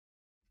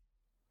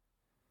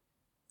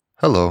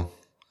Hello,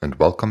 and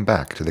welcome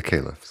back to the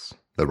Caliphs,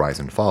 the rise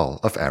and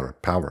fall of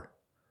Arab power.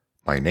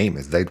 My name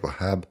is Zaid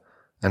Wahab,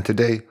 and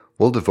today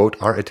we'll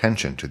devote our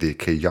attention to the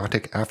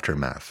chaotic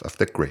aftermath of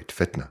the Great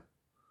Fitna.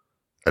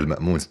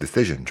 Al-Ma'mun's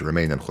decision to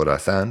remain in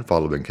Khurasan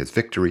following his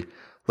victory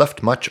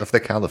left much of the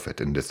caliphate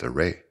in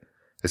disarray,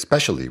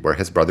 especially where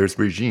his brother's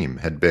regime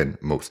had been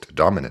most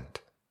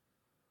dominant.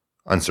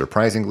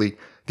 Unsurprisingly,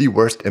 the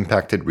worst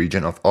impacted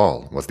region of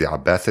all was the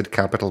Abbasid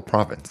capital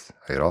province,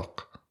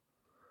 Iraq.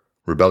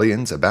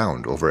 Rebellions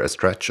abound over a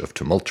stretch of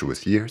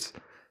tumultuous years,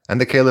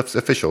 and the caliph's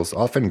officials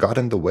often got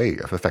in the way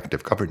of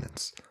effective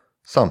governance,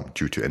 some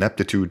due to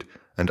ineptitude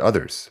and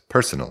others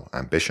personal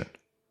ambition.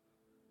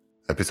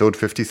 Episode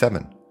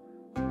 57,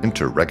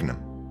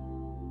 Interregnum.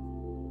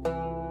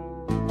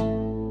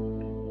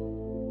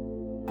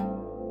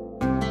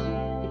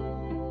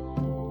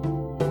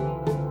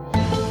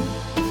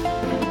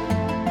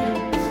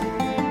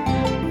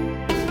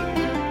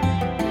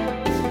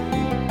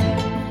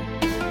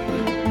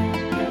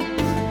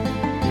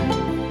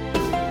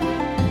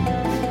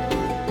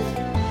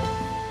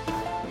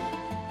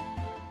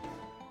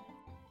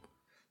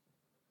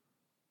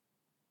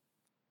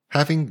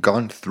 Having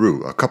gone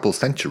through a couple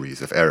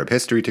centuries of Arab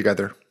history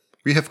together,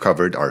 we have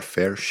covered our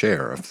fair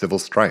share of civil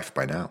strife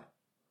by now.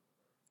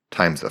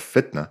 Times of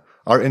fitna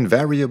are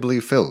invariably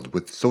filled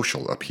with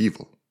social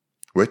upheaval,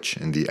 which,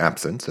 in the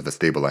absence of a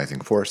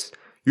stabilizing force,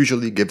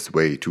 usually gives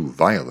way to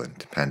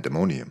violent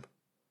pandemonium.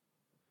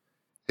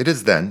 It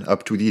is then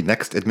up to the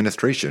next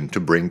administration to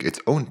bring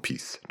its own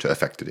peace to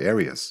affected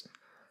areas,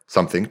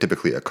 something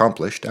typically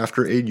accomplished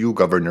after a new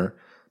governor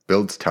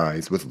builds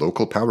ties with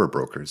local power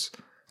brokers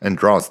and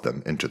draws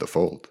them into the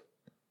fold.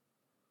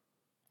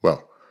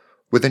 Well,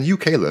 with a new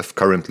caliph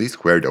currently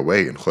squared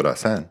away in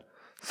Khurasan,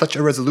 such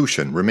a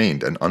resolution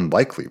remained an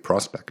unlikely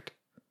prospect.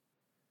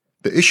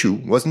 The issue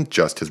wasn't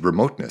just his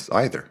remoteness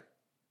either.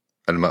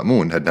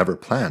 Al-Ma'mun had never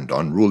planned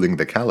on ruling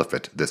the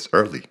caliphate this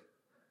early.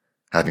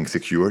 Having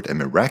secured a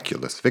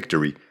miraculous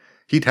victory,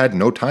 he'd had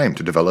no time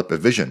to develop a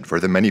vision for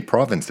the many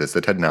provinces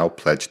that had now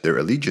pledged their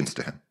allegiance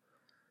to him.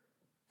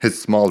 His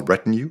small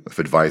retinue of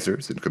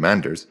advisors and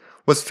commanders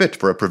was fit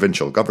for a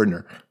provincial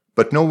governor,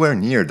 but nowhere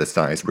near the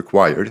size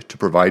required to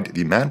provide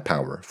the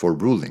manpower for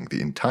ruling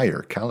the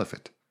entire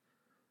caliphate.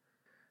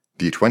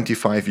 The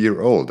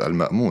 25-year-old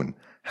Al-Ma'mun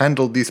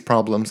handled these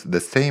problems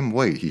the same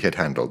way he had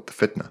handled the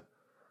fitna,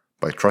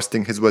 by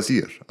trusting his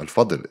wazir,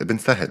 Al-Fadl ibn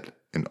Sahel,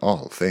 in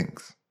all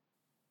things.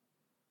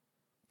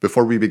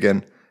 Before we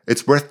begin,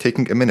 it's worth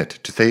taking a minute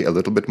to say a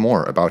little bit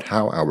more about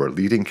how our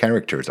leading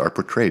characters are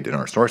portrayed in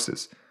our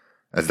sources,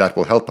 as that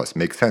will help us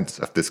make sense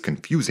of this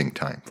confusing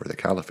time for the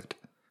caliphate.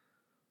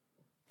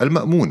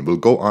 Al-Ma'mun will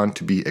go on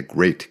to be a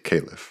great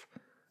caliph,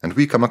 and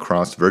we come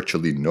across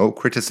virtually no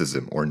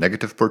criticism or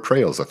negative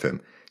portrayals of him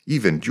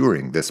even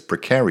during this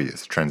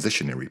precarious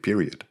transitionary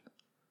period.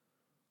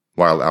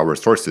 While our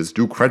sources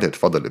do credit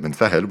Fadl ibn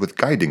Sahel with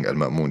guiding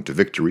Al-Ma'mun to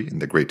victory in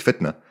the Great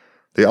Fitna,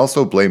 they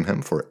also blame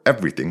him for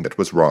everything that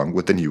was wrong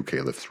with the new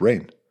caliph's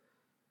reign.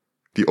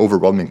 The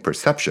overwhelming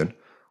perception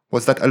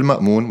was that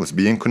Al-Ma'mun was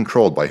being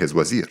controlled by his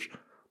wazir,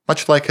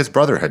 much like his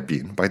brother had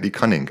been by the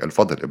cunning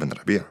Al-Fadl ibn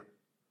Rabi'.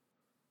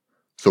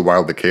 So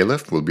while the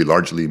caliph will be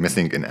largely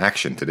missing in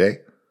action today,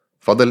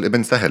 Fadl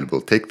ibn Sahel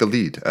will take the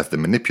lead as the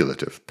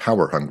manipulative,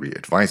 power-hungry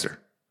advisor.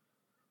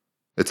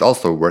 It's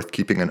also worth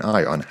keeping an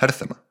eye on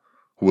Harthama,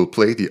 who will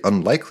play the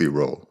unlikely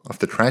role of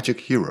the tragic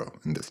hero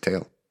in this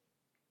tale.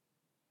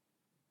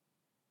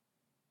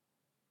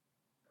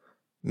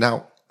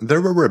 Now,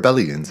 there were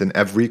rebellions in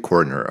every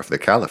corner of the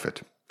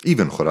caliphate,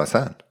 even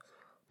Khurasan,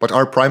 but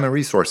our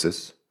primary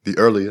sources, the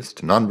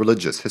earliest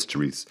non-religious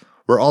histories,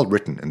 were all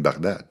written in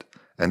Baghdad,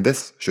 and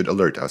this should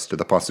alert us to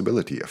the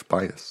possibility of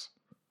bias.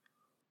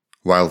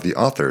 While the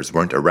authors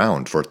weren't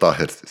around for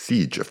Tahir's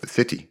siege of the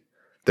city,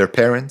 their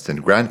parents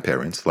and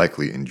grandparents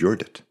likely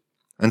endured it,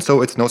 and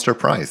so it's no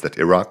surprise that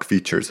Iraq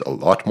features a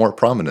lot more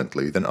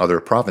prominently than other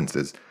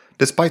provinces,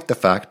 despite the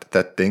fact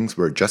that things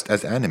were just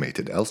as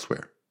animated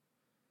elsewhere.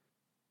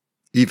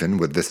 Even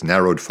with this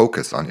narrowed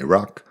focus on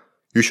Iraq,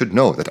 you should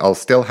know that I'll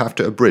still have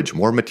to abridge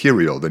more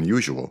material than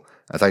usual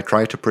as I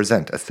try to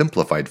present a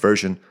simplified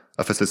version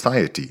of a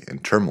society in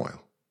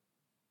turmoil.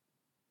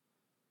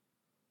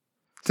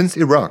 Since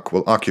Iraq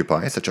will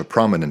occupy such a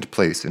prominent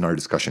place in our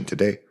discussion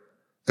today,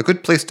 a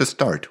good place to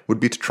start would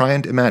be to try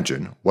and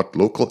imagine what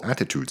local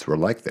attitudes were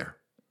like there.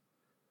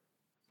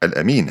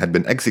 Al-Amin had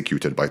been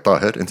executed by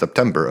Tahir in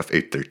September of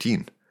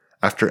 813,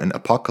 after an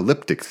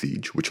apocalyptic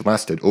siege which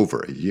lasted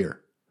over a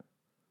year.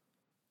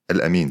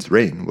 Al-Amin's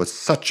reign was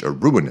such a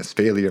ruinous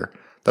failure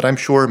that I'm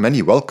sure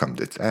many welcomed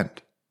its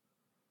end.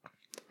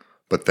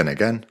 But then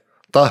again,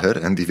 Tahir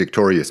and the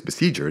victorious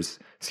besiegers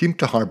seemed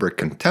to harbor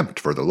contempt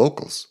for the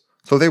locals,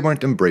 so they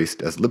weren't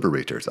embraced as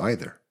liberators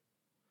either.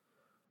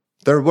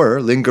 There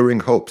were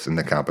lingering hopes in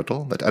the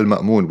capital that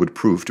Al-Ma'mun would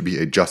prove to be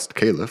a just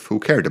caliph who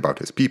cared about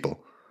his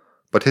people,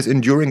 but his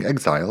enduring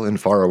exile in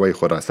faraway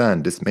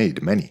Khurasan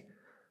dismayed many,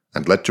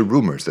 and led to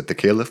rumors that the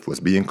caliph was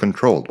being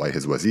controlled by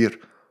his wazir,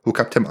 who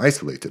kept him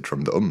isolated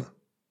from the umma.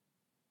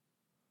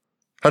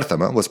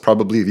 Harthama was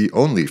probably the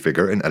only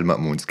figure in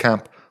al-Ma'mun's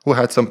camp who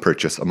had some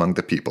purchase among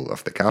the people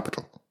of the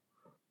capital.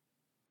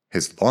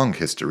 His long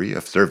history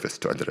of service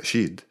to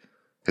al-Rashid,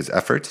 his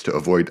efforts to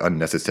avoid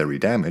unnecessary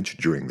damage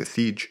during the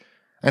siege,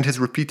 and his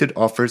repeated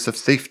offers of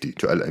safety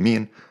to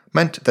al-Amin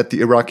meant that the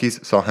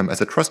Iraqis saw him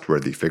as a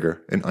trustworthy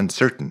figure in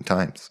uncertain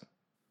times.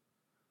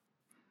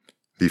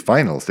 The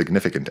final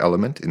significant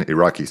element in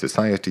Iraqi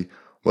society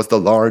was the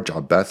large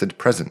Abbasid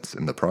presence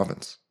in the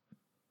province.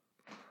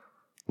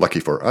 Lucky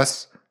for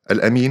us,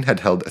 al-Amin had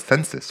held a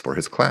census for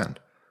his clan,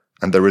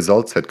 and the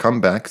results had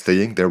come back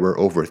saying there were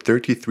over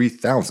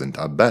 33,000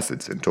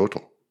 Abbasids in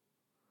total.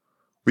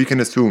 We can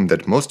assume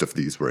that most of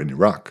these were in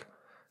Iraq,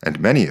 and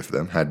many of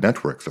them had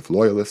networks of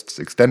loyalists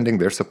extending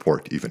their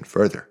support even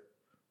further.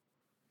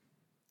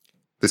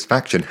 This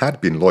faction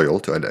had been loyal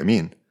to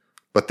al-Amin,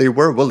 but they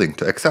were willing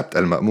to accept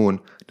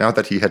al-Ma'mun now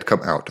that he had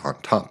come out on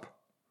top.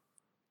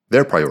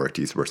 Their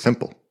priorities were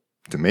simple: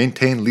 to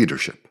maintain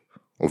leadership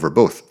over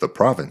both the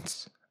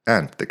province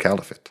and the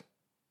caliphate.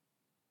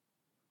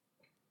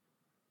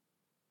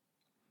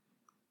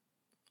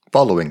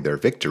 Following their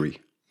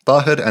victory,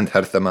 Tahir and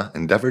Harthama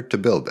endeavored to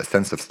build a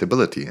sense of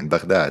stability in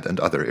Baghdad and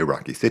other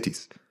Iraqi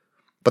cities,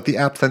 but the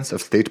absence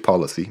of state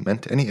policy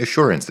meant any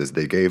assurances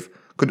they gave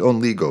could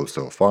only go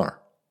so far.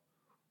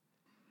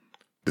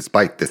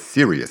 Despite this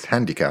serious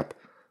handicap,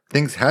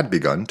 things had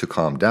begun to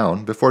calm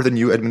down before the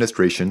new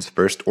administration's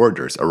first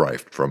orders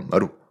arrived from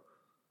Maru.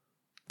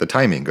 The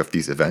timing of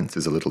these events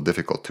is a little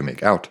difficult to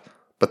make out,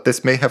 but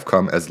this may have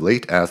come as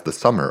late as the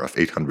summer of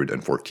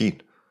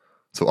 814,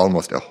 so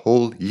almost a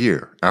whole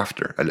year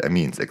after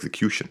al-Amin's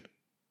execution.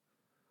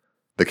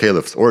 The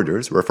caliph's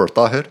orders were for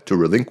Tahir to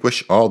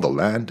relinquish all the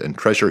land and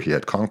treasure he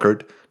had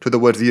conquered to the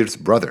wazir's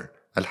brother,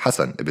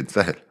 al-Hasan ibn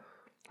Sahl,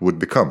 who would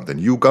become the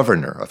new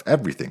governor of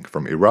everything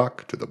from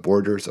Iraq to the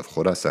borders of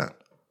Khurasan.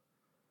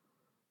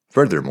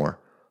 Furthermore,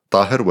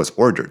 Tahir was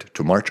ordered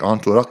to march on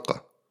to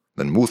Raqqa,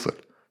 then Mosul,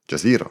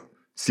 Jazira,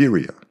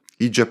 Syria,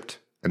 Egypt,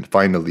 and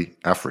finally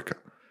Africa,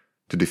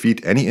 to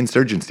defeat any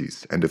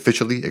insurgencies and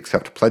officially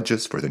accept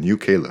pledges for the new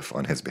caliph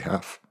on his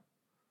behalf.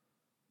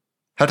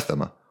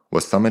 Harthama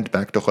was summoned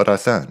back to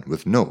Khurasan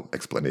with no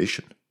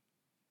explanation.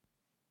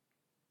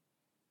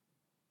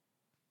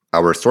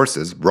 Our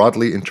sources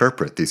broadly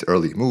interpret these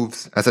early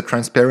moves as a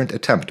transparent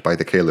attempt by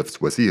the caliph's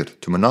wazir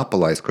to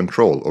monopolize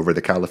control over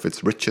the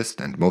caliphate's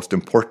richest and most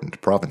important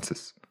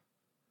provinces.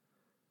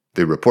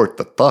 They report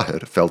that Tahir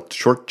felt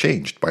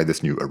shortchanged by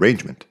this new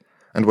arrangement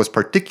and was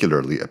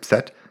particularly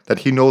upset that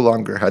he no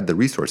longer had the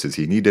resources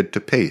he needed to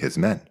pay his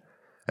men,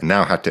 and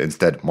now had to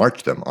instead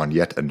march them on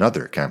yet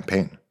another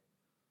campaign.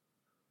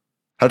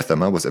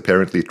 Harthama was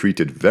apparently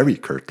treated very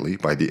curtly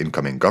by the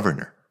incoming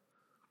governor.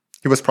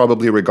 He was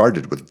probably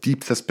regarded with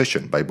deep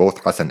suspicion by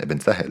both Hasan ibn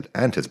Sahl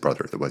and his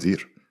brother the wazir.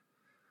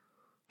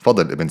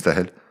 Fadl ibn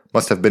Sahl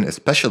must have been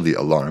especially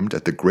alarmed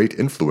at the great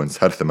influence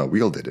Harthama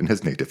wielded in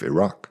his native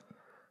Iraq,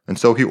 and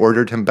so he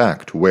ordered him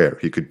back to where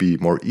he could be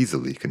more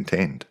easily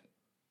contained.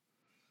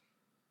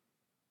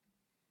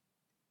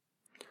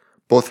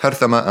 Both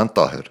Harthama and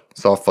Tahir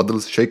saw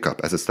Fadl's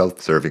shake-up as a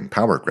self-serving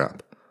power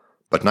grab,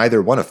 but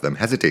neither one of them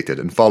hesitated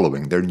in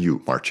following their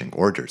new marching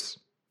orders.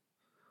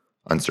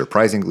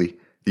 Unsurprisingly,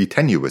 the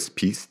tenuous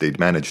peace they'd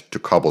managed to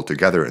cobble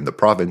together in the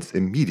province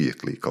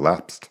immediately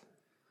collapsed.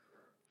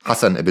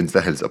 Hasan ibn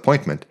Sahl's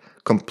appointment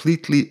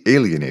completely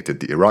alienated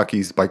the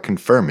Iraqis by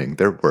confirming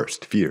their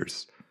worst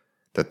fears,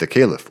 that the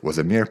caliph was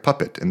a mere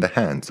puppet in the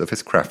hands of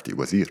his crafty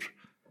wazir.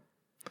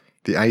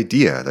 The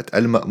idea that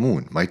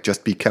al-Ma'mun might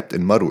just be kept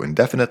in Maru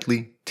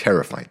indefinitely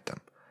terrified them,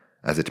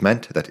 as it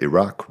meant that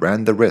Iraq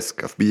ran the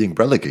risk of being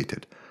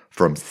relegated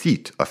from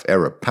seat of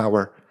Arab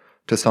power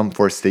to some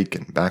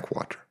forsaken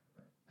backwater,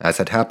 as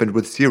had happened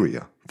with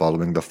Syria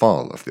following the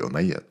fall of the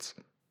Umayyads.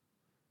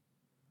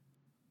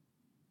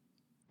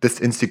 This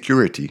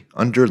insecurity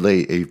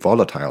underlay a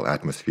volatile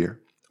atmosphere,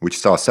 which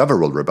saw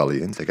several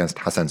rebellions against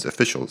Hasan's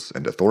officials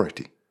and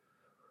authority.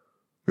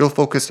 We'll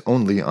focus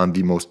only on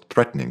the most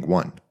threatening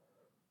one,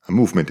 a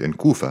movement in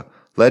Kufa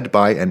led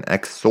by an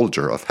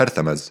ex-soldier of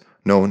Harthama's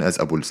known as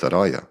Abul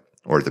Saraya,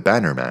 or the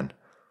Bannerman,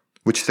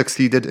 which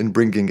succeeded in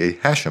bringing a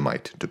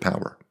Hashemite to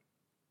power.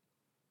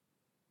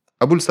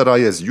 Abul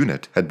Saraya's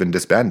unit had been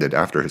disbanded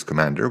after his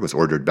commander was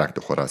ordered back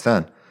to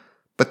Khurasan,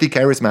 but the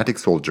charismatic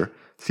soldier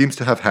seems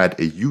to have had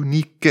a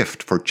unique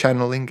gift for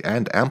channeling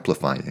and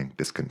amplifying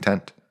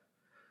discontent.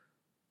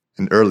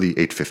 In early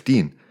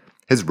 815,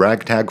 his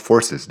ragtag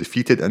forces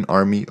defeated an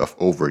army of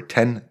over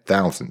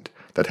 10,000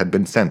 that had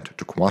been sent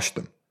to quash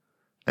them,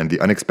 and the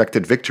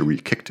unexpected victory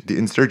kicked the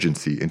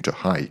insurgency into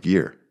high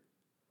gear.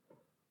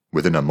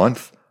 Within a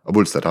month,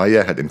 Abul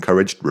Saraya had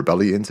encouraged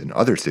rebellions in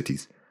other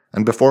cities,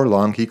 and before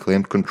long he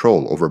claimed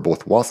control over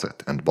both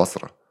Wasit and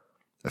Basra,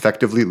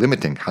 effectively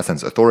limiting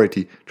Hasan's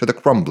authority to the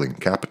crumbling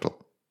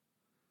capital.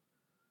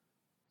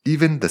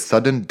 Even the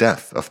sudden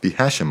death of the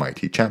Hashemite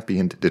he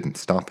championed didn't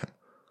stop him.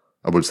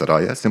 Abul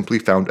Saraya simply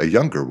found a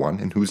younger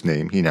one in whose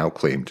name he now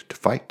claimed to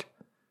fight.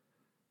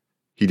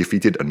 He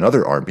defeated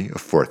another army of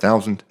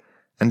 4,000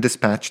 and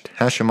dispatched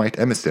Hashemite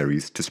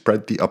emissaries to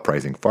spread the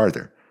uprising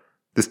farther,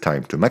 this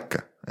time to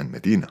Mecca and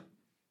Medina.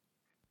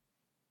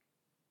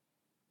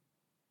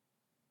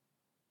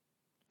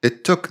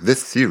 It took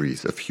this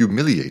series of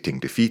humiliating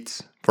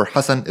defeats for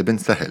Hassan ibn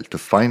Sahel to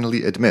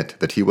finally admit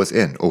that he was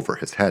in over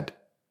his head.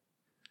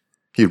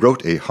 He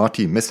wrote a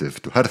haughty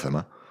missive to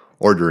Harthama,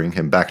 ordering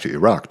him back to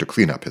Iraq to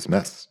clean up his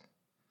mess.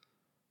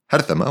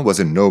 Harthama was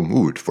in no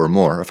mood for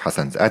more of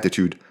Hassan's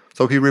attitude,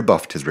 so he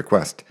rebuffed his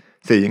request,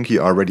 saying he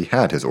already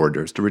had his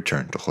orders to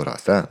return to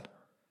Khurasan.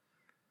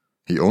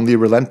 He only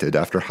relented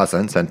after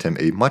Hassan sent him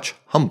a much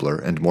humbler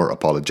and more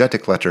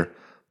apologetic letter,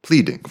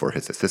 pleading for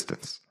his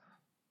assistance.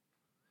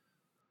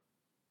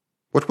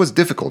 What was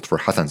difficult for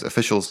Hassan's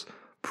officials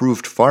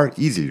proved far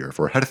easier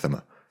for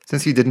Harthama,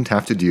 since he didn't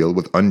have to deal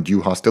with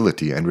undue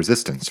hostility and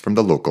resistance from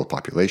the local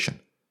population.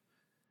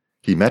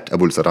 He met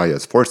Abu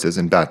al-Saraya's forces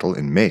in battle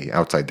in May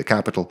outside the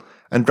capital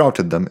and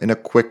routed them in a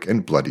quick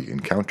and bloody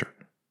encounter.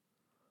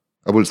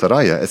 Abu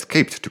al-Saraya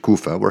escaped to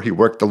Kufa, where he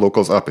worked the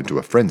locals up into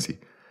a frenzy,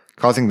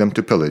 causing them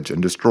to pillage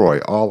and destroy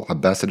all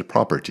Abbasid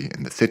property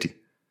in the city.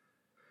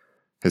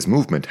 His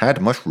movement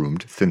had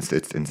mushroomed since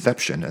its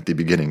inception at the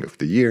beginning of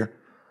the year,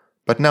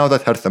 but now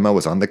that Harthama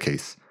was on the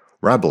case,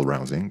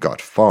 rabble-rousing got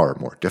far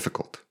more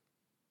difficult.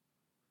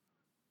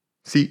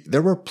 See,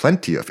 there were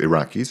plenty of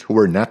Iraqis who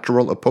were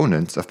natural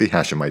opponents of the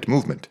Hashemite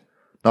movement,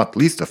 not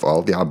least of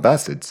all the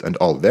Abbasids and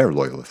all their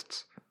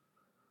loyalists.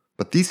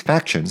 But these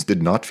factions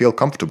did not feel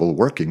comfortable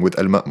working with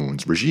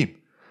al-Ma'mun's regime,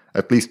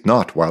 at least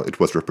not while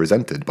it was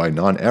represented by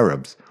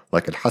non-Arabs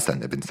like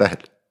al-Hasan ibn Sahl.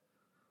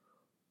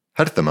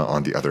 Harthama,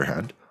 on the other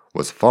hand,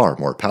 was far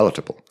more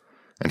palatable,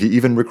 and he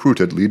even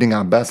recruited leading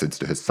Abbasids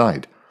to his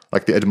side,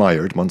 like the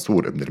admired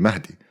Mansur ibn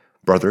al-Mahdi,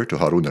 brother to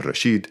Harun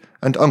al-Rashid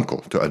and uncle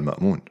to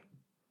al-Ma'mun.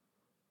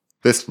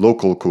 This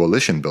local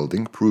coalition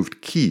building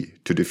proved key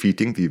to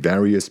defeating the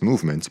various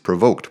movements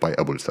provoked by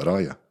Abu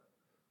al-Saraya.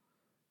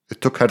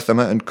 It took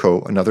Harthama and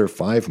co. another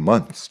 5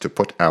 months to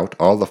put out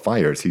all the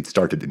fires he'd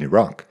started in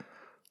Iraq,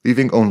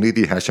 leaving only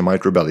the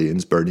Hashemite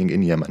rebellions burning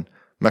in Yemen,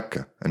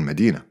 Mecca, and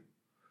Medina.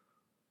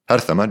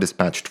 Harthama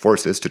dispatched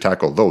forces to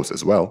tackle those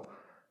as well,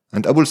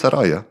 and Abu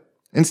al-Saraya,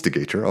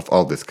 instigator of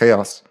all this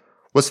chaos,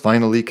 was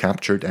finally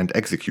captured and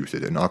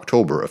executed in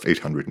October of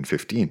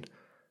 815,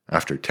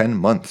 after 10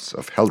 months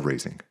of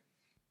hell-raising.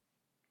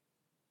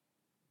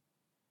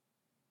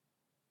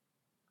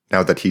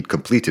 Now that he'd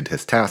completed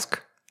his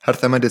task,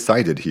 Harthama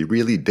decided he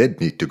really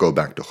did need to go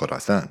back to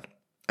Khurasan,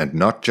 and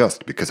not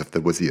just because of the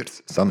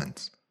wazir's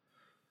summons.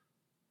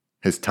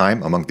 His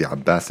time among the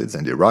Abbasids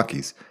and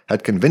Iraqis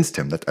had convinced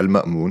him that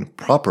al-Ma'mun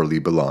properly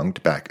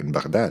belonged back in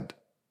Baghdad.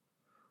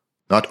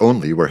 Not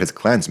only were his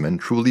clansmen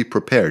truly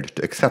prepared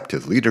to accept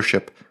his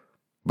leadership,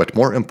 but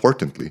more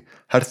importantly,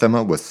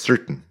 Harthama was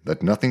certain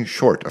that nothing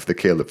short of the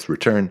caliph's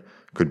return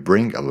could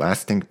bring a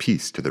lasting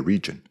peace to the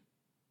region.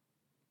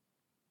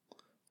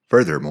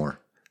 Furthermore,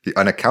 the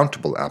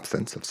unaccountable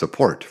absence of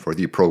support for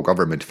the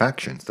pro-government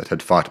factions that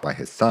had fought by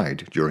his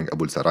side during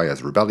Abu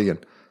al-Saraya's rebellion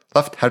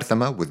left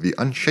Harthama with the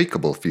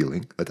unshakable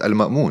feeling that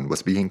al-Ma'mun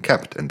was being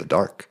kept in the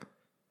dark.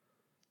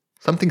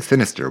 Something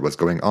sinister was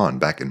going on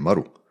back in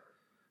Maru,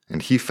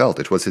 and he felt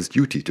it was his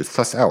duty to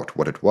suss out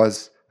what it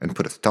was and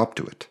put a stop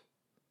to it.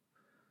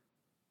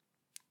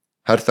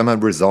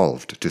 Harthama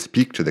resolved to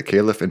speak to the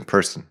caliph in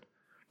person,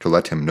 to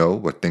let him know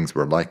what things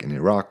were like in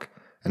Iraq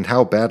and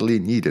how badly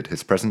needed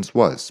his presence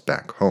was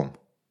back home.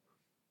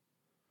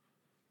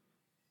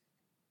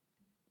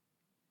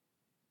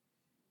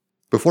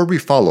 Before we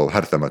follow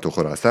Harthama to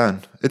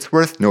Khurasan, it's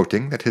worth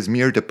noting that his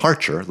mere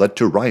departure led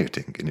to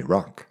rioting in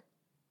Iraq.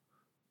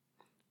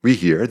 We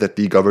hear that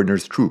the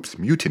governor's troops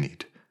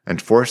mutinied and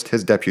forced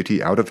his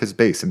deputy out of his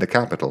base in the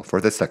capital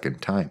for the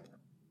second time.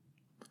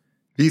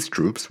 These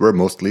troops were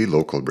mostly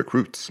local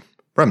recruits,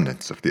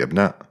 remnants of the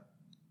Abna.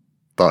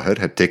 Tahir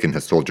had taken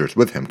his soldiers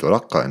with him to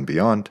Raqqa and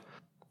beyond,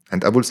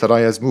 and Abu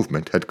al-Saraya's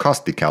movement had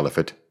cost the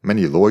caliphate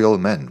many loyal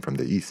men from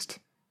the east.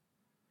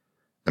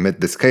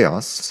 Amid this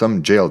chaos,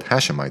 some jailed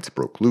Hashemites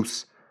broke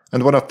loose,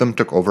 and one of them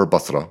took over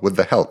Basra with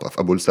the help of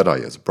Abu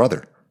al-Saraya's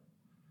brother.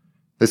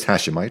 This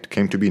Hashemite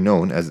came to be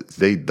known as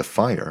Zayd the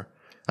Fire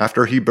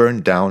after he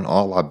burned down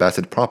all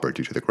Abbasid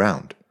property to the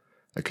ground,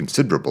 a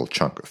considerable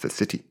chunk of the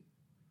city.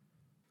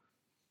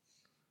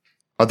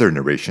 Other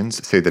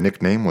narrations say the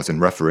nickname was in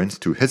reference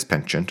to his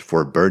penchant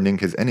for burning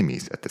his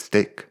enemies at the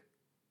stake.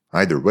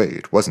 Either way,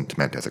 it wasn't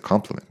meant as a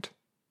compliment.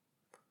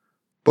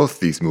 Both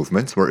these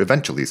movements were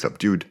eventually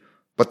subdued,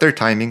 but their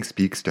timing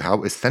speaks to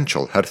how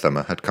essential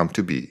Harthama had come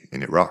to be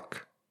in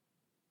Iraq.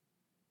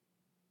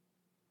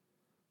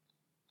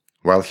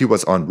 While he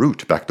was en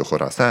route back to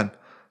Khurasan,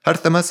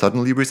 Harthama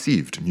suddenly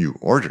received new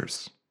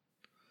orders.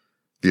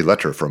 The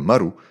letter from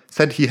Maru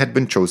said he had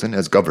been chosen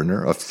as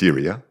governor of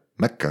Syria,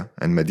 Mecca,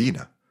 and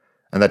Medina,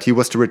 and that he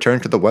was to return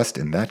to the west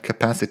in that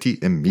capacity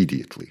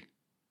immediately.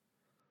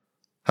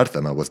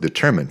 Harthama was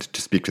determined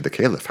to speak to the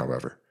caliph,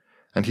 however,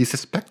 and he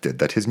suspected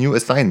that his new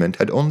assignment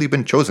had only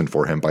been chosen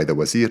for him by the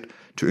wazir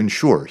to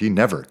ensure he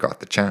never got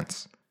the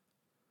chance.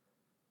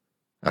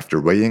 After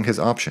weighing his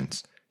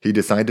options, he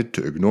decided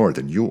to ignore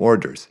the new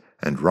orders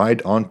and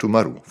ride on to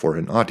Maru for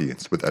an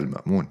audience with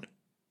al-Ma'mun.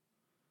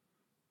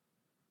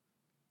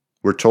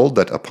 We're told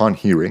that upon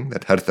hearing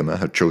that Harthama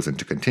had chosen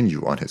to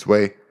continue on his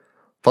way,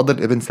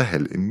 Fadl ibn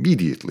Sahel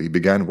immediately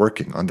began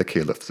working on the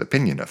caliph's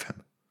opinion of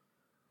him.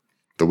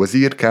 The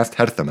wazir cast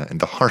Harthama in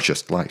the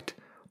harshest light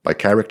by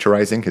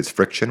characterizing his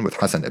friction with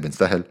Hassan ibn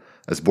Sahel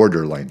as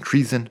borderline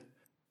treason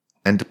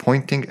and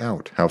pointing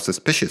out how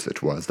suspicious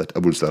it was that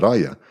Abu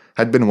Saraya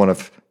had been one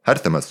of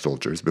Harthama's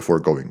soldiers before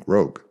going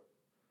rogue.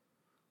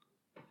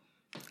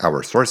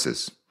 Our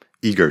sources,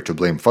 eager to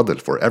blame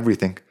Fadl for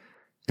everything,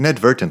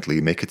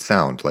 inadvertently make it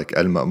sound like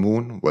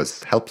Al-Ma'mun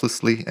was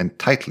helplessly and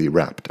tightly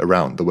wrapped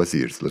around the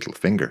wazir's little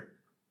finger.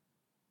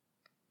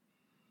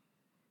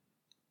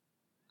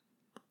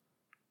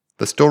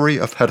 The story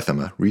of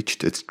Harthama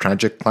reached its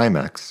tragic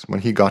climax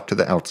when he got to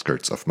the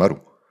outskirts of Maru.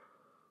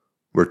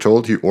 We're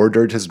told he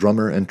ordered his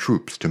drummer and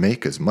troops to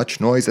make as much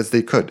noise as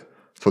they could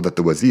so that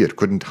the wazir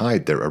couldn't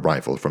hide their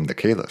arrival from the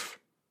caliph.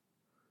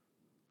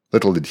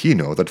 Little did he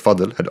know that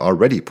Fadl had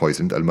already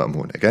poisoned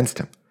Al-Ma'mun against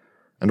him,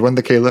 and when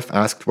the caliph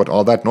asked what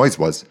all that noise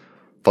was,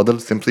 Fadl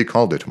simply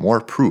called it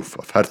more proof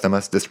of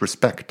Harthama's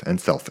disrespect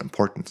and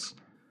self-importance.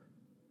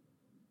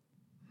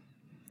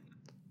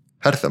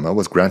 Harthama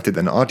was granted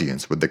an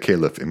audience with the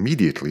caliph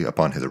immediately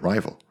upon his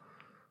arrival,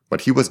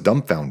 but he was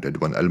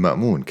dumbfounded when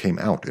Al-Ma'mun came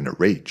out in a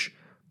rage,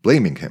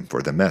 blaming him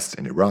for the mess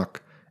in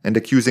Iraq and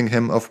accusing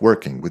him of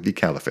working with the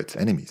caliphate's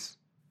enemies.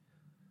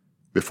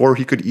 Before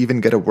he could even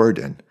get a word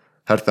in,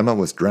 Harthama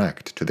was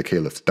dragged to the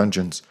caliph's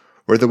dungeons,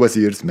 where the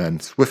wazir's men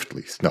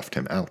swiftly snuffed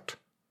him out.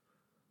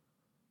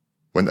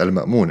 When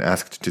Al-Ma'mun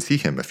asked to see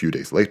him a few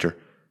days later,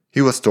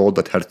 he was told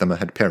that Harthama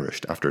had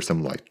perished after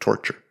some light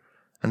torture,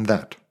 and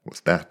that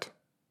was that.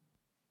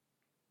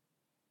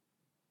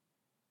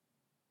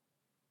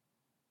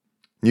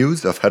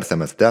 News of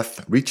Harthama's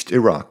death reached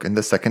Iraq in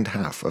the second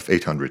half of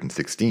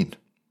 816,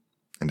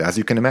 and as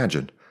you can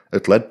imagine,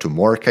 it led to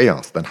more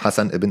chaos than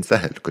Hassan ibn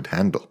Sahel could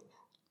handle.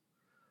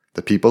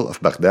 The people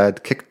of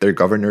Baghdad kicked their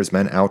governor's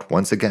men out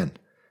once again,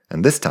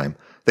 and this time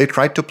they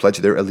tried to pledge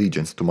their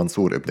allegiance to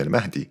Mansur ibn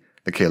al-Mahdi,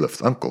 the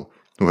caliph's uncle,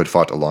 who had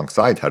fought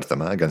alongside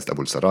Harthama against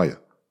Abu Saraya.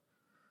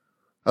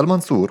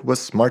 Al-Mansur was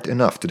smart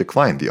enough to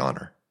decline the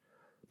honor,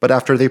 but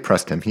after they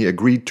pressed him, he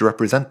agreed to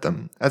represent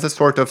them as a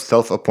sort of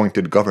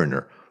self-appointed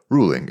governor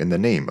ruling in the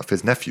name of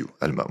his nephew,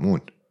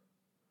 Al-Ma'mun.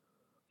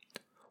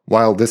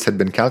 While this had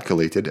been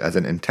calculated as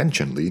an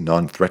intentionally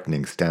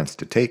non-threatening stance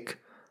to take,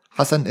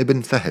 Hassan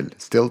ibn Sahel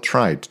still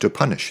tried to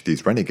punish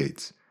these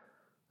renegades,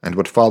 and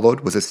what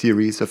followed was a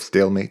series of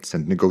stalemates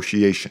and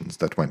negotiations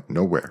that went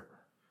nowhere.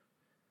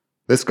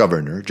 This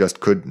governor just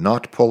could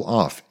not pull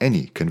off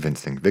any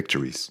convincing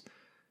victories.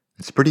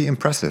 It's pretty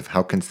impressive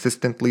how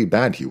consistently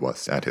bad he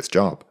was at his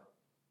job.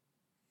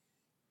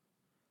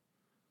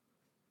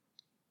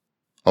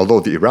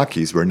 Although the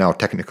Iraqis were now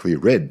technically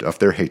rid of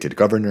their hated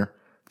governor,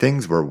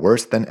 things were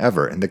worse than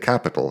ever in the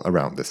capital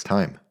around this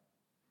time.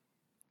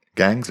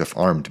 Gangs of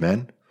armed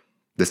men,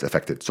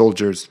 disaffected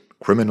soldiers,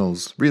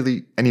 criminals,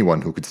 really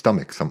anyone who could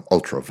stomach some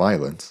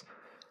ultra-violence,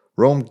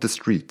 roamed the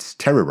streets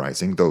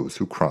terrorizing those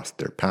who crossed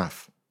their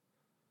path.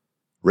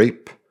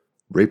 Rape,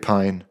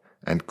 rapine,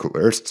 and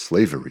coerced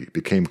slavery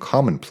became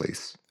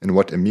commonplace in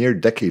what a mere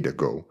decade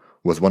ago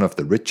was one of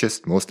the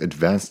richest, most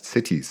advanced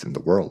cities in the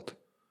world.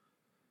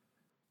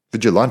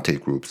 Vigilante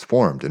groups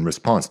formed in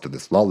response to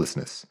this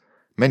lawlessness,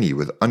 many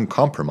with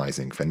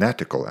uncompromising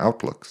fanatical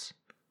outlooks.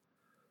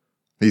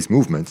 These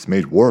movements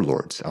made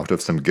warlords out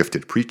of some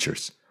gifted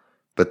preachers,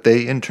 but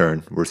they in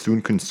turn were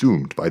soon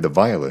consumed by the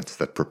violence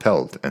that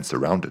propelled and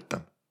surrounded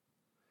them.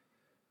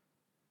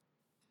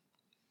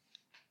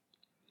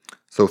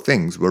 So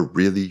things were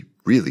really,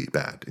 really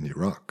bad in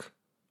Iraq,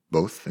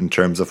 both in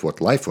terms of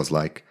what life was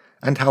like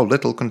and how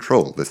little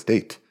control the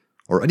state,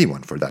 or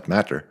anyone for that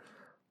matter,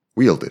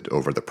 wielded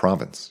over the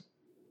province.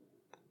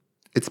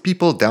 Its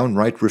people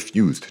downright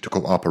refused to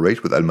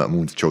cooperate with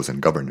Al-Ma'mun's chosen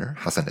governor,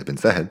 Hassan ibn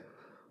Sahel,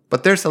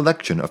 but their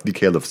selection of the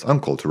caliph's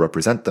uncle to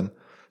represent them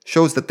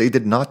shows that they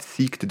did not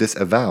seek to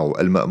disavow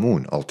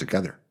Al-Ma'mun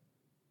altogether.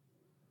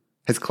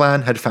 His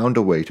clan had found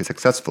a way to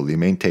successfully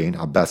maintain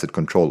Abbasid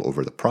control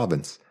over the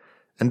province,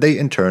 and they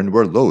in turn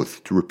were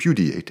loath to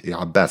repudiate a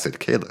Abbasid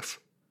caliph.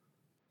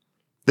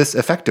 This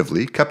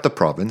effectively kept the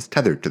province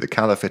tethered to the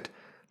caliphate,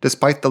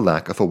 despite the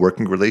lack of a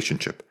working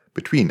relationship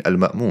between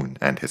Al-Ma'mun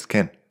and his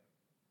kin.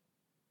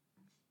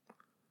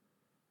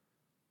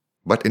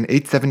 But in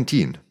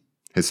 817,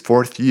 his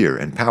fourth year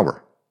in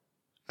power,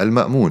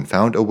 Al-Ma'mun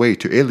found a way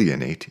to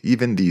alienate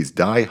even these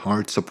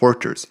die-hard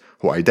supporters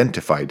who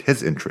identified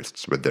his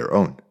interests with their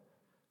own.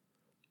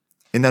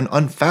 In an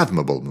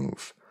unfathomable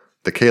move,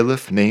 the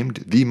caliph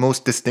named the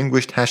most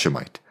distinguished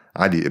Hashemite,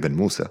 Ali ibn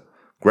Musa,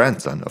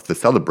 grandson of the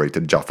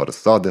celebrated Ja'far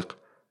as-Sadiq,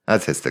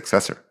 as his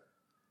successor.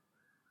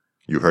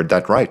 You heard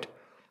that right.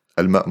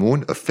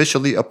 Al-Ma'mun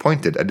officially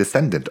appointed a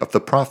descendant of the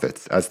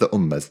prophets as the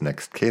Ummah's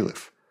next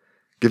caliph,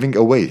 giving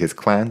away his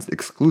clan's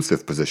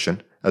exclusive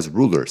position as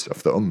rulers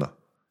of the Ummah.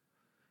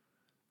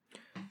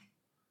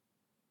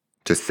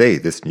 To say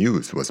this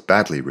news was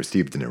badly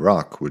received in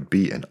Iraq would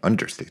be an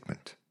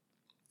understatement.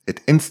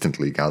 It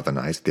instantly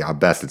galvanized the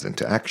Abbasids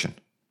into action.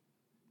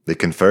 They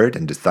conferred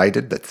and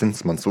decided that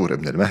since Mansur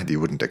ibn al-Mahdi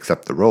wouldn't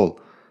accept the role,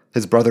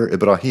 his brother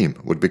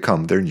Ibrahim would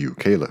become their new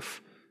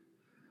caliph.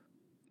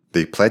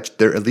 They pledged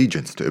their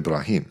allegiance to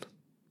Ibrahim,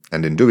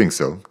 and in doing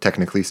so,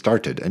 technically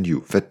started a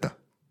new fitna.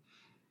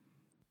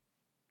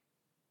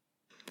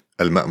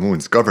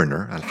 Al-Ma'mun's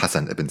governor,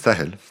 Al-Hasan ibn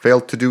Sahel,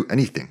 failed to do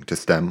anything to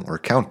stem or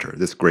counter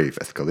this grave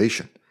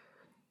escalation,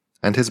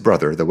 and his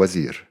brother, the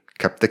wazir,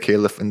 kept the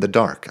caliph in the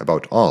dark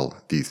about all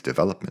these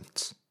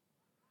developments.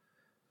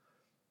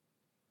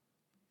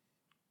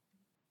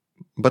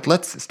 But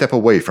let's step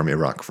away from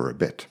Iraq for a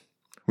bit.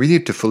 We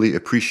need to fully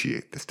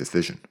appreciate this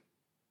decision.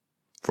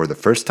 For the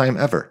first time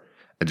ever,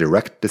 a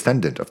direct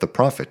descendant of the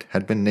Prophet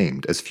had been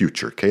named as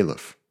future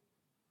caliph.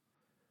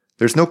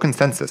 There's no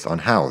consensus on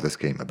how this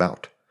came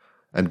about,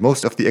 and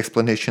most of the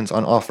explanations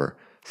on offer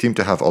seem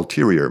to have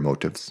ulterior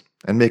motives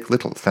and make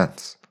little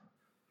sense.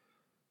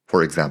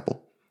 For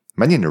example,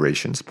 many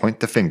narrations point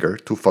the finger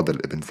to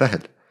Fadl ibn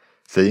Sahel,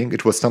 saying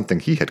it was something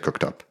he had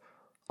cooked up,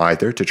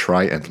 either to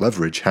try and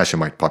leverage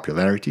Hashemite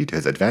popularity to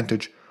his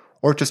advantage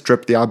or to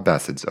strip the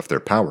Abbasids of their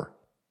power.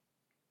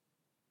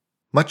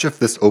 Much of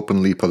this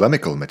openly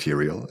polemical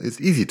material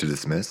is easy to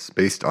dismiss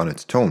based on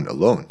its tone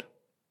alone,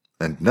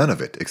 and none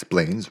of it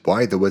explains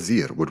why the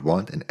wazir would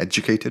want an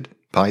educated,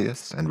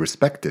 pious, and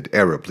respected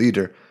Arab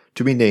leader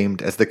to be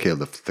named as the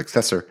caliph's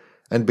successor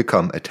and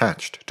become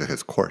attached to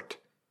his court.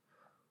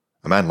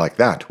 A man like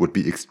that would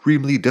be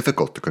extremely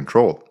difficult to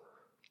control,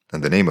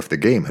 and the name of the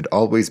game had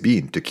always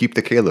been to keep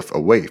the caliph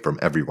away from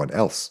everyone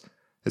else,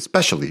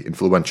 especially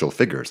influential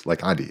figures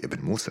like Ali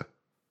ibn Musa.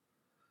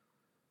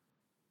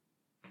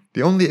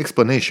 The only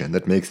explanation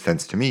that makes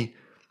sense to me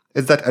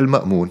is that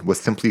Al-Ma'mun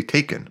was simply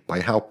taken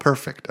by how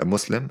perfect a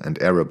Muslim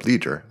and Arab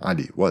leader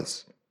Ali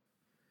was.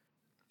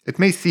 It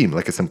may seem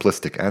like a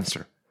simplistic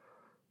answer,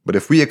 but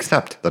if we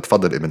accept that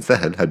Fadl ibn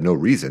Sahel had no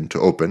reason to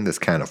open this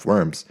can of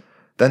worms,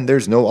 then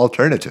there's no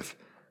alternative,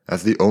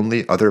 as the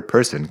only other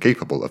person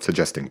capable of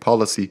suggesting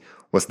policy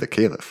was the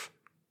caliph.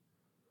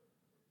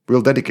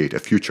 We'll dedicate a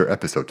future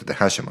episode to the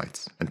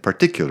Hashemites, and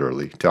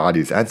particularly to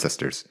Ali's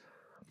ancestors,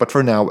 but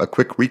for now a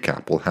quick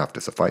recap will have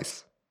to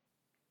suffice.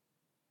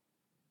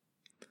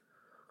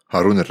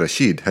 Harun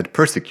al-Rashid had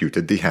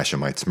persecuted the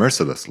Hashemites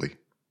mercilessly,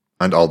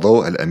 and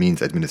although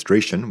Al-Amin's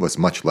administration was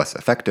much less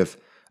effective,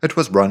 it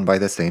was run by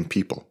the same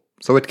people,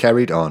 so it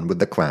carried on with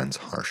the clan's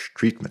harsh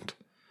treatment.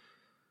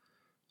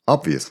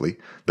 Obviously,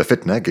 the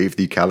fitna gave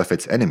the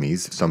caliphate's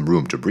enemies some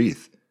room to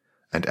breathe,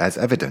 and as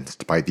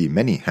evidenced by the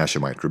many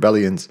Hashemite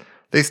rebellions,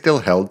 they still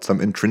held some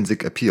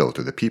intrinsic appeal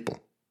to the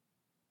people.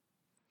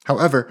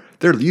 However,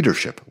 their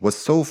leadership was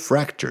so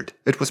fractured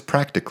it was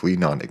practically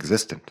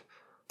non-existent,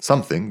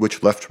 something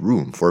which left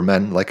room for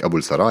men like Abu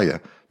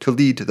Saraya to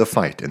lead the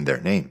fight in their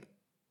name.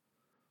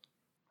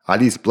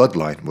 Ali's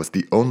bloodline was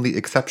the only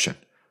exception,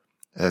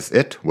 as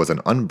it was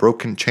an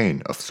unbroken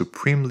chain of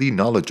supremely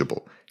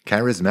knowledgeable,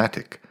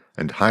 charismatic,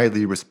 and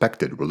highly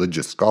respected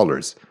religious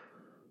scholars,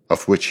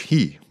 of which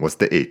he was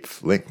the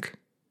eighth link.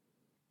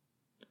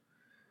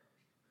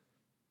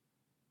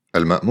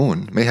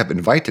 Al-Ma'mun may have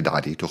invited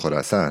Ali to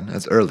Khurasan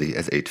as early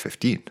as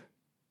 815,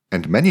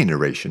 and many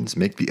narrations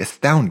make the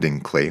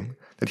astounding claim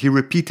that he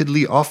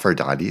repeatedly offered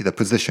Ali the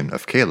position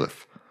of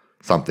caliph,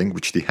 something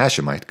which the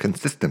Hashemite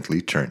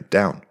consistently turned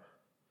down.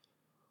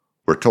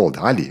 We're told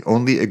Ali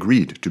only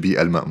agreed to be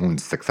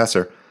Al-Ma'mun's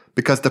successor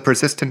because the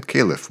persistent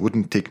caliph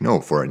wouldn't take no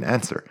for an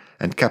answer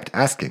and kept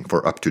asking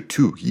for up to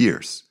 2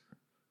 years.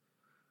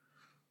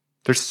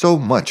 There's so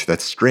much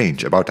that's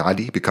strange about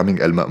Ali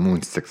becoming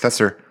Al-Ma'mun's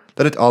successor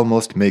that it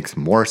almost makes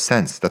more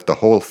sense that the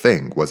whole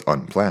thing was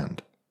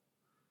unplanned.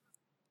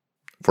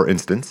 For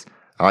instance,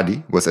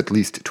 Ali was at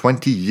least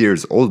 20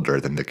 years older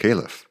than the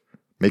caliph,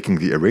 making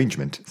the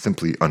arrangement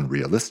simply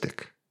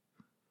unrealistic.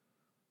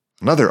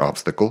 Another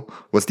obstacle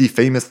was the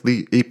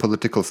famously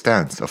apolitical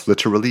stance of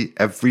literally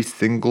every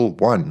single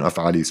one of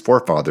Ali's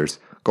forefathers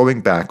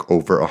going back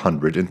over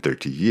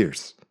 130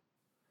 years.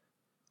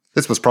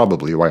 This was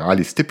probably why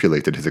Ali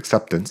stipulated his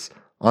acceptance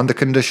on the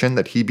condition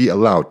that he be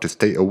allowed to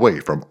stay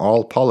away from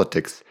all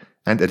politics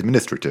and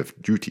administrative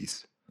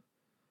duties.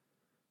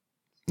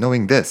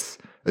 Knowing this,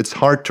 it's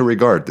hard to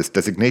regard this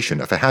designation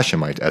of a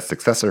Hashemite as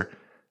successor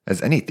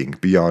as anything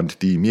beyond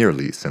the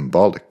merely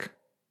symbolic.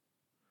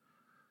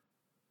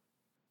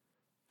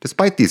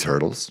 Despite these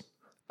hurdles,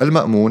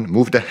 Al-Ma'mun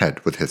moved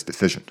ahead with his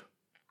decision,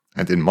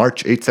 and in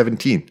March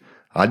 817,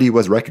 Ali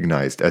was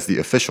recognized as the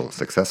official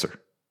successor.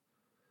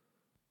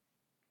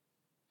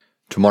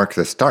 To mark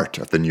the start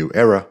of the new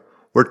era,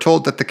 we're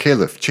told that the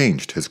caliph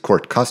changed his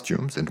court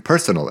costumes and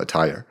personal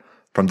attire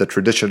from the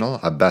traditional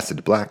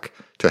Abbasid black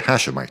to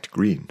Hashemite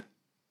green.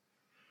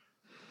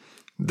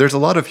 There's a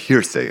lot of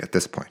hearsay at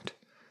this point,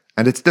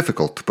 and it's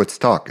difficult to put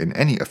stock in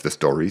any of the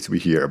stories we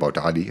hear about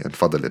Ali and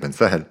Fadl ibn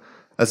Sahel,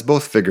 as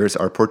both figures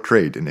are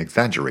portrayed in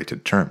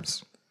exaggerated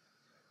terms.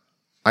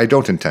 I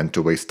don't intend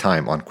to waste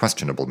time on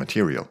questionable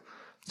material,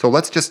 so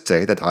let's just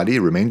say that Ali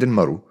remained in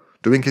Maru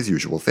doing his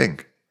usual thing,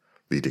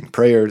 leading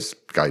prayers,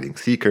 guiding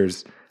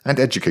seekers, and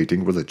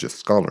educating religious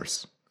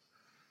scholars.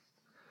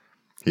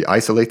 He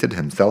isolated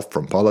himself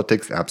from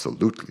politics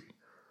absolutely,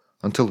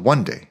 until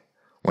one day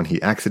when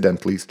he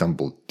accidentally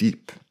stumbled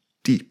deep,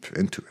 deep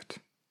into it.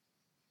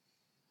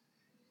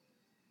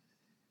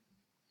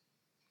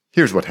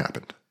 Here's what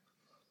happened.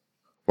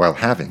 While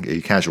having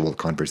a casual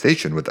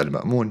conversation with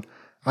al-Ma'mun,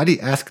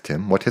 Ali asked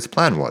him what his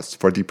plan was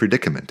for the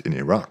predicament in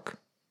Iraq.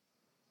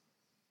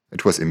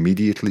 It was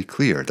immediately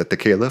clear that the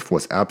caliph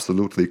was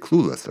absolutely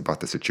clueless about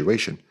the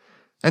situation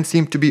and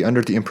seemed to be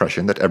under the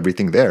impression that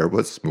everything there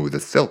was smooth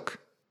as silk.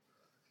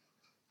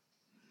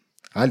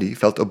 Ali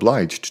felt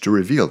obliged to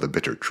reveal the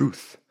bitter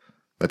truth,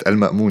 that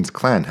al-Ma'mun's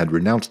clan had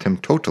renounced him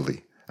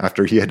totally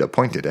after he had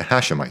appointed a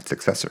Hashemite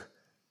successor.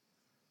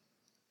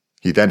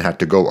 He then had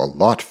to go a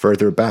lot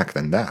further back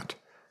than that,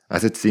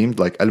 as it seemed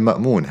like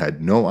al-Ma'mun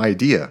had no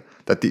idea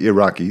that the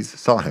Iraqis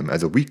saw him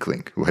as a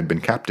weakling who had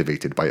been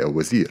captivated by a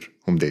wazir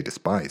whom they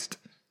despised.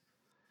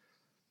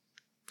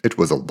 It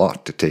was a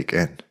lot to take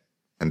in,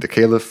 and the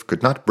caliph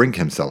could not bring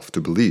himself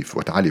to believe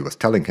what Ali was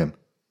telling him,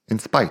 in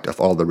spite of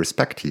all the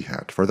respect he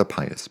had for the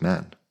pious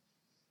man.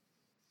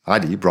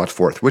 Ali brought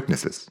forth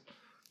witnesses,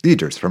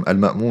 leaders from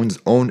al-Ma'mun's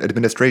own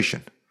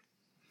administration,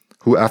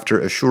 who after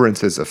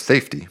assurances of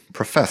safety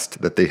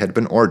professed that they had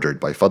been ordered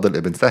by Fadl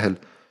ibn Sahl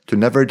to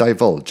never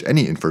divulge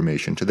any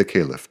information to the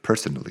caliph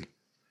personally.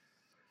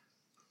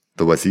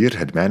 The wazir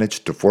had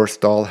managed to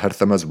forestall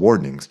Harthama's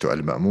warnings to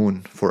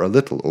al-Ma'mun for a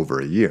little over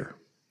a year,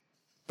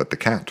 but the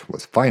cat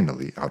was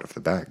finally out of the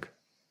bag.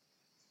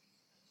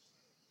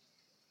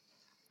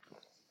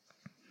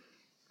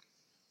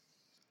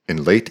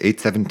 In late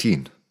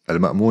 817,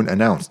 al-Ma'mun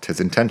announced his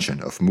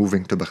intention of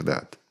moving to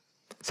Baghdad,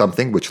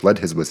 something which led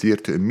his wazir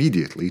to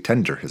immediately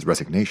tender his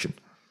resignation.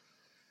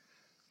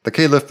 The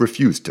caliph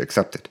refused to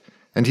accept it,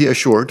 and he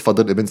assured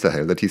Fadl ibn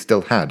Sahl that he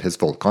still had his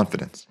full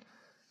confidence,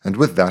 and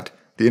with that,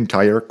 the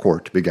entire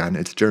court began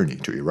its journey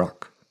to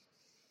Iraq.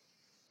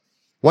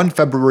 One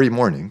February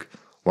morning,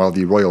 while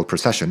the royal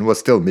procession was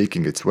still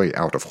making its way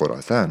out of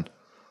Khurasan,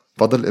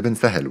 Fadl ibn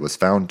Sahl was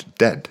found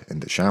dead in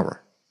the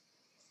shower.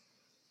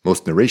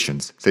 Most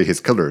narrations say his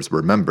killers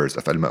were members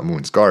of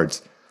al-Ma'mun's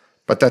guards,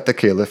 but that the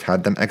caliph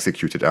had them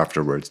executed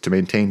afterwards to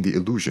maintain the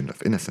illusion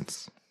of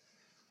innocence.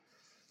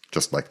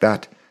 Just like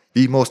that,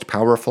 the most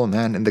powerful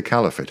man in the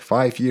caliphate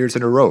 5 years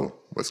in a row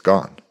was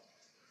gone.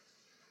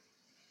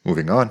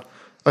 Moving on,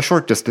 a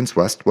short distance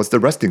west was the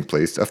resting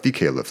place of the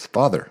caliph's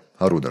father,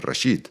 Harun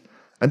al-Rashid,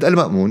 and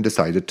al-Ma'mun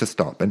decided to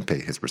stop and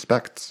pay his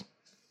respects.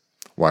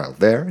 While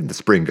there, in the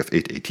spring of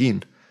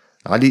 818,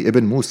 Ali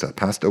ibn Musa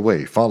passed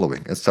away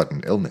following a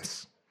sudden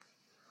illness.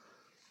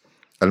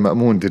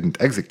 Al-Ma'mun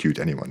didn't execute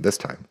anyone this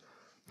time,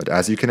 but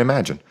as you can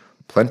imagine,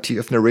 plenty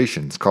of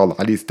narrations call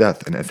Ali's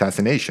death an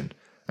assassination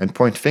and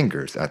point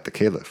fingers at the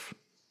caliph.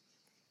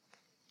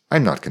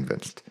 I'm not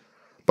convinced,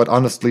 but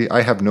honestly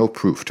I have no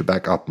proof to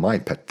back up my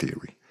pet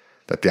theory,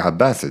 that the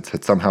Abbasids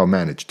had somehow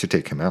managed to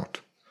take him out.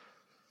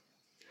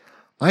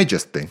 I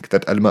just think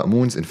that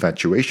al-Ma'mun's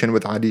infatuation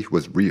with Ali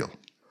was real,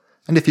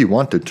 and if he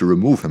wanted to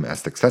remove him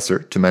as successor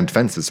to mend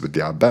fences with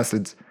the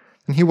Abbasids,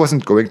 then he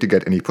wasn't going to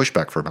get any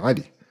pushback from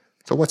Ali.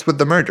 So what's with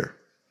the murder?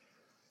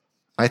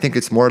 I think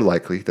it's more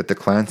likely that the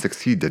clan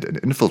succeeded in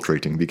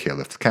infiltrating the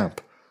caliph's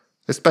camp,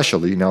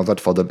 especially now that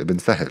Fadl ibn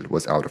Sahl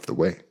was out of the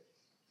way.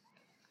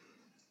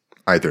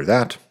 Either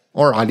that,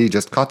 or Ali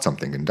just caught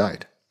something and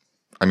died.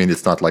 I mean,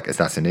 it's not like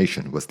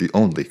assassination was the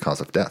only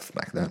cause of death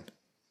back then.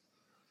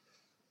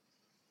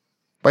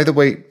 By the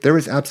way, there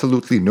is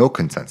absolutely no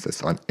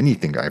consensus on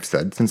anything I've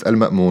said since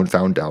al-Ma'mun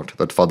found out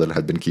that Fadl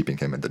had been keeping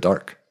him in the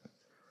dark.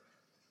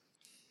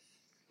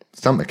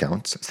 Some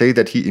accounts say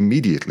that he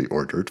immediately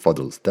ordered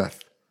Fadl's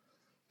death.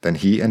 Then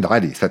he and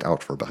Ali set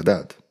out for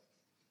Baghdad.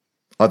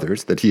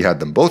 Others that he had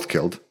them both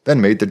killed, then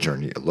made the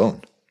journey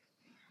alone.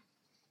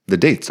 The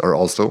dates are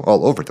also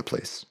all over the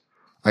place.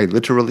 I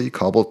literally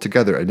cobbled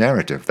together a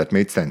narrative that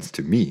made sense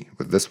to me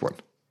with this one.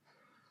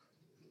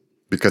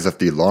 Because of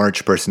the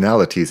large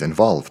personalities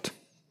involved,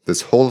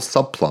 this whole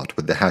subplot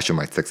with the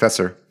Hashemite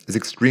successor is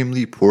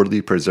extremely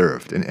poorly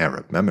preserved in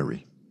Arab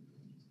memory.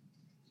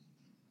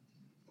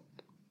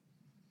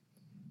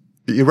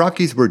 The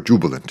Iraqis were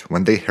jubilant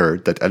when they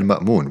heard that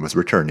al-Ma'mun was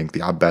returning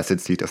the Abbasid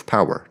seat of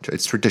power to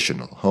its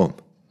traditional home.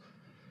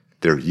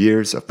 Their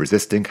years of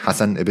resisting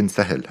Hassan ibn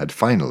Sahl had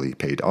finally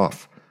paid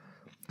off,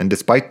 and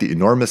despite the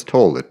enormous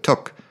toll it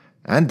took,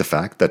 and the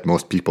fact that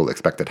most people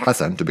expected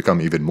Hassan to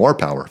become even more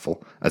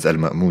powerful as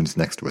al-Ma'mun's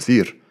next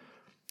wazir,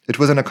 it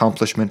was an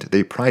accomplishment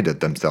they prided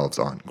themselves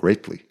on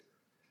greatly.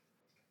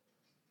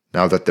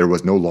 Now that there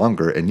was no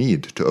longer a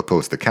need to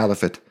oppose the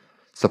caliphate,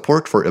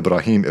 support for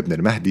Ibrahim ibn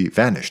al-Mahdi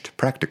vanished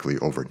practically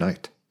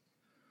overnight.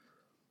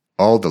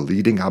 All the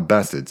leading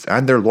Abbasids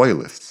and their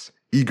loyalists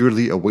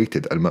eagerly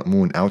awaited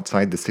al-Ma'mun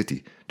outside the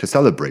city to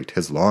celebrate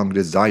his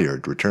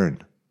long-desired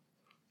return.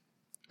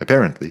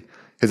 Apparently,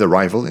 his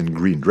arrival in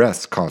green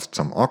dress caused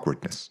some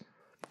awkwardness,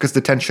 because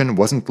the tension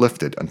wasn't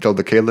lifted until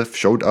the caliph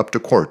showed up to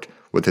court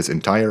with his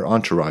entire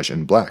entourage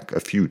in black a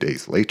few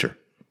days later.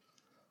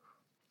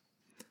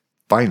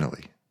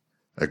 Finally,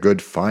 a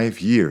good 5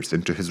 years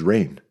into his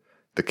reign,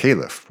 the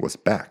caliph was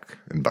back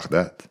in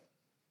Baghdad.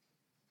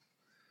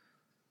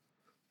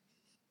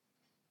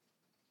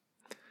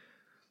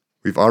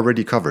 We've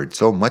already covered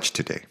so much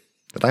today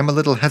that I'm a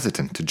little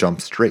hesitant to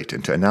jump straight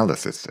into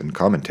analysis and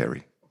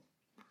commentary.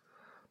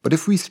 But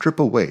if we strip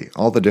away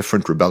all the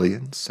different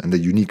rebellions and the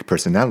unique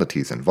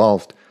personalities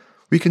involved,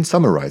 we can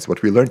summarize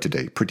what we learned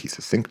today pretty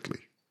succinctly.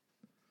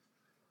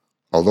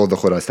 Although the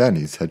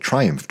Khurasanis had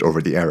triumphed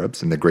over the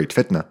Arabs in the Great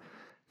Fitna,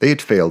 they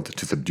had failed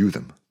to subdue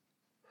them.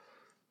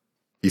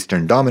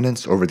 Eastern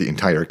dominance over the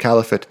entire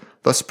caliphate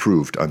thus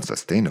proved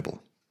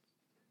unsustainable.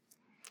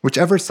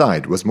 Whichever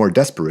side was more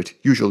desperate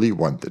usually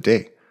won the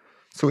day,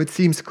 so it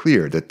seems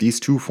clear that these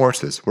two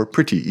forces were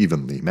pretty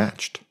evenly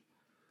matched.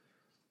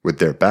 With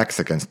their backs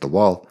against the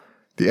wall,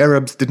 the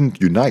Arabs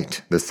didn't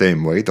unite the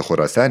same way the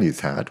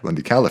Khurasanis had when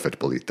the caliphate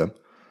bullied them.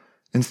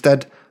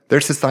 Instead, their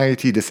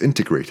society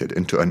disintegrated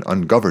into an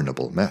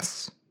ungovernable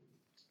mess.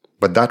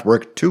 But that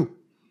worked too.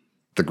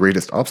 The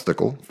greatest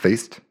obstacle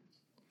faced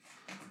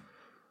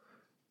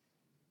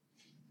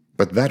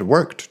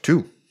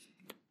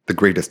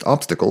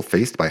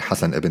by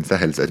Hassan ibn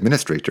Sahl's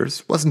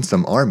administrators wasn't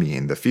some army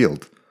in the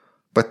field,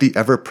 but the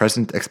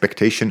ever-present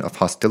expectation of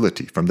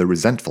hostility from the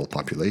resentful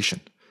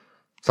population,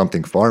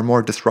 something far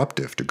more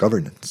disruptive to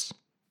governance.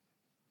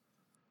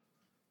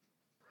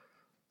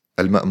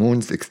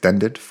 Al-Ma'mun's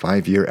extended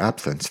 5-year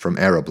absence from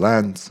Arab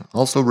lands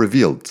also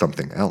revealed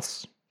something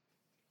else.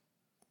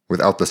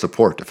 Without the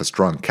support of a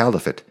strong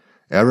caliphate,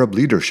 Arab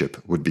leadership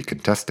would be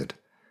contested,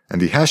 and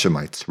the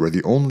Hashemites were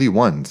the only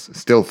ones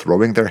still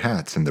throwing their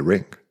hats in the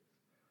ring.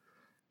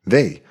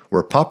 They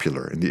were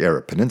popular in the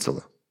Arab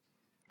peninsula.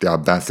 The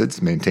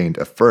Abbasids maintained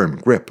a firm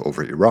grip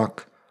over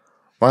Iraq,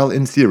 while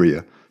in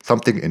Syria,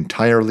 something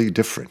entirely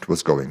different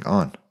was going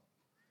on.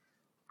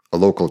 A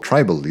local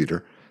tribal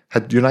leader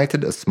had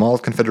united a small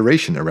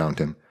confederation around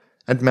him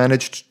and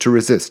managed to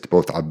resist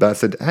both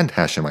Abbasid and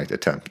Hashemite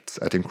attempts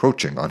at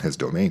encroaching on his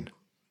domain.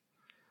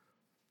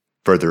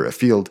 Further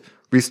afield,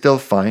 we still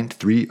find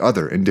 3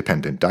 other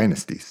independent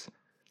dynasties,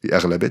 the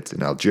Aghlabids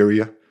in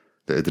Algeria,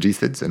 the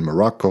Idrisids in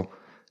Morocco,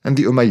 and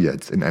the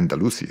Umayyads in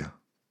Andalusia.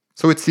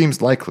 So it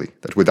seems likely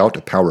that without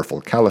a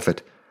powerful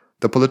caliphate,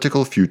 the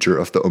political future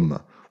of the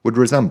umma would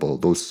resemble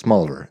those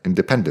smaller,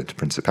 independent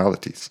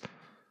principalities.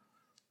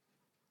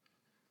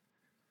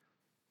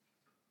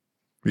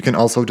 We can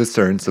also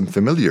discern some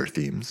familiar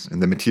themes in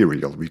the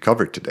material we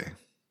covered today.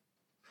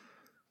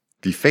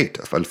 The fate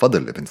of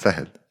Al-Fadl ibn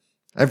Sahl,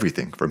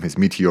 everything from his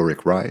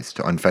meteoric rise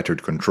to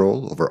unfettered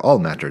control over all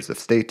matters of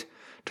state,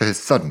 to his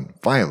sudden,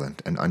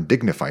 violent, and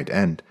undignified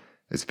end,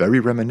 is very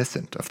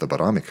reminiscent of the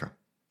Baramika.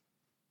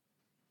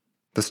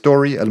 The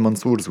story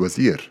Al-Mansur's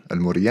Wazir,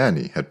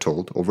 Al-Muriyani, had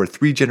told over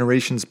 3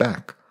 generations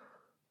back,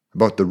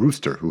 about the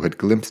rooster who had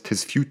glimpsed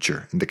his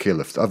future in the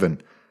caliph's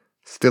oven,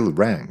 still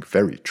rang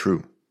very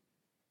true.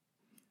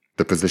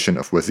 The position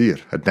of Wazir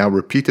had now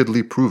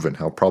repeatedly proven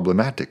how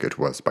problematic it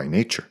was by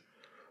nature,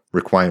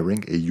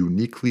 requiring a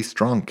uniquely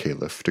strong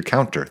caliph to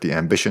counter the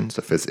ambitions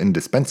of his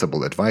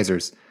indispensable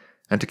advisors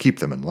and to keep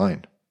them in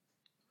line.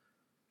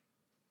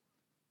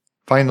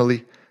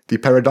 Finally, the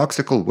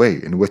paradoxical way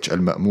in which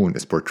Al-Ma'mun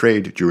is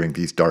portrayed during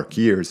these dark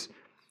years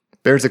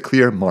bears a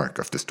clear mark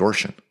of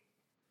distortion.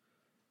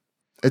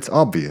 It's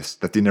obvious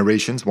that the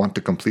narrations want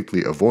to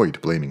completely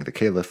avoid blaming the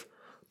caliph,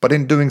 but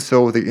in doing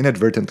so they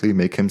inadvertently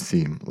make him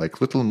seem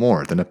like little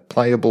more than a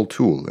pliable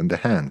tool in the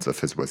hands of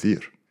his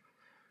wazir.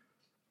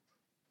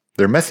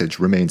 Their message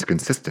remains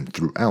consistent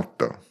throughout,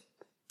 though.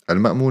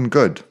 Al-Ma'mun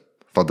good,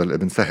 Fadl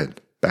ibn Sahl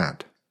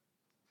bad.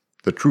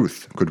 The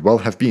truth could well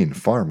have been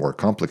far more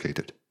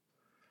complicated.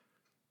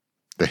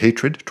 The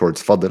hatred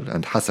towards Fadl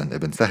and Hassan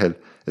ibn Sahl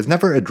is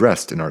never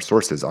addressed in our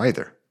sources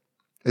either.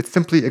 It's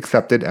simply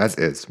accepted as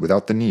is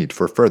without the need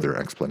for further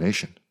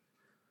explanation.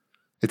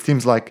 It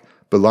seems like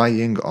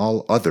belying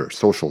all other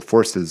social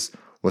forces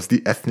was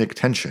the ethnic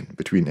tension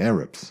between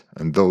Arabs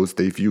and those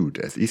they viewed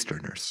as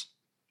Easterners.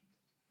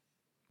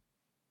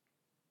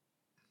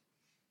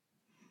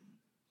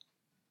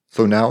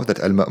 So now that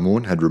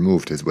Al-Ma'mun had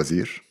removed his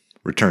wazir,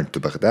 returned to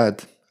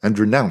Baghdad, and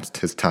renounced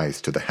his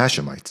ties to the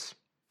Hashemites,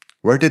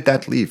 where did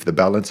that leave the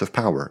balance of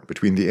power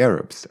between the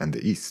Arabs and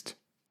the East?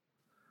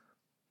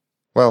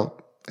 Well,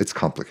 it's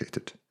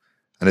complicated,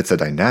 and it's a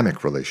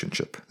dynamic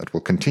relationship that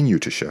will continue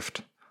to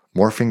shift,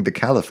 morphing the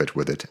caliphate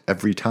with it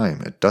every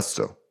time it does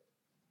so.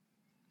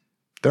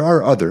 There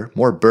are other,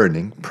 more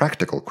burning,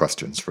 practical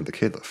questions for the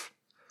caliph,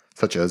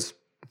 such as,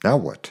 now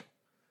what?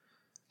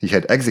 He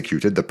had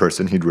executed the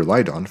person he'd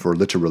relied on for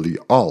literally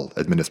all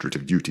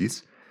administrative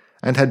duties,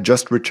 and had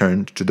just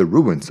returned to the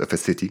ruins of a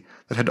city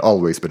that had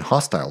always been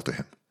hostile to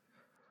him.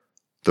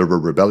 There were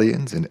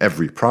rebellions in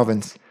every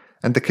province,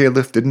 and the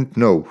caliph didn't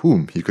know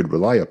whom he could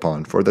rely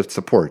upon for the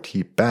support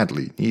he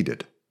badly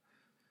needed.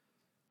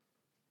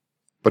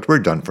 But we're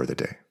done for the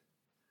day.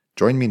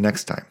 Join me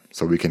next time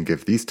so we can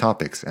give these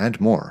topics and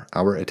more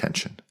our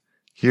attention,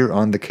 here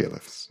on The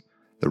Caliphs,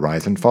 the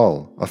rise and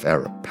fall of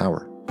Arab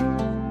power.